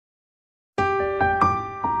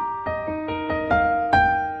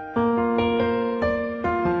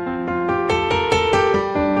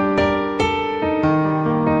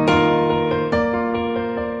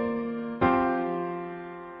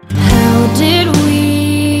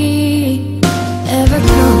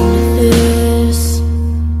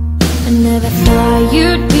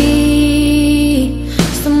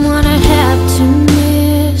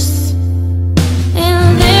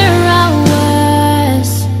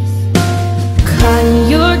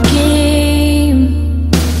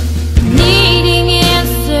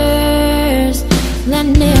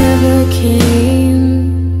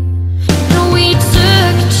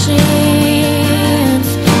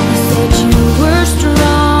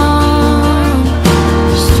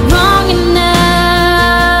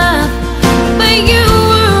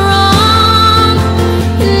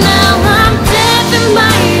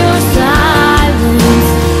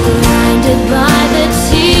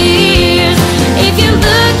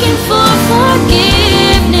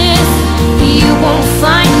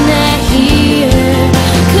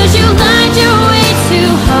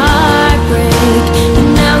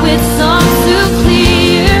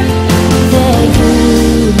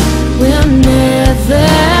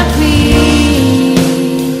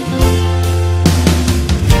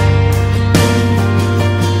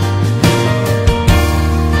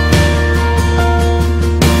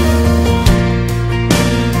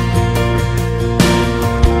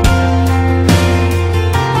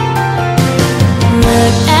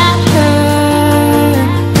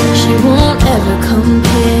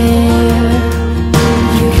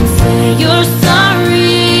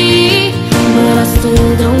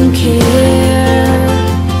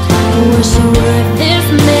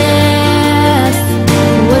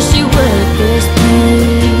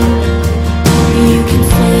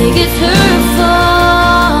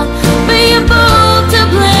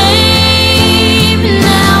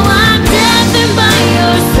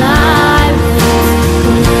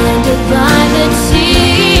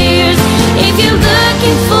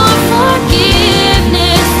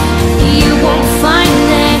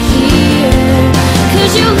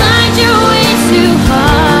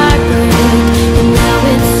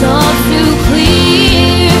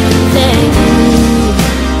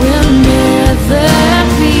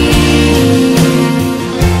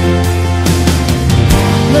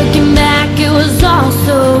Looking back, it was all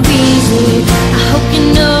so easy. I hope you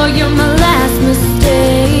know you're my last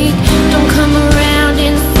mistake. Don't come around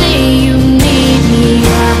and say you need me,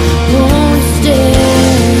 I won't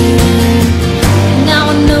stay. Now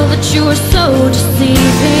I know that you were so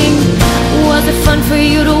deceiving. Was it fun for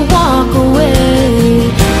you to walk away?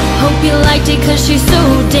 Hope you liked it, 'cause she's so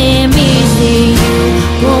damn easy.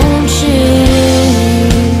 You won't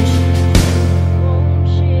change.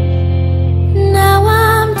 Now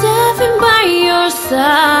I'm deaf and by your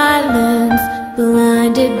side.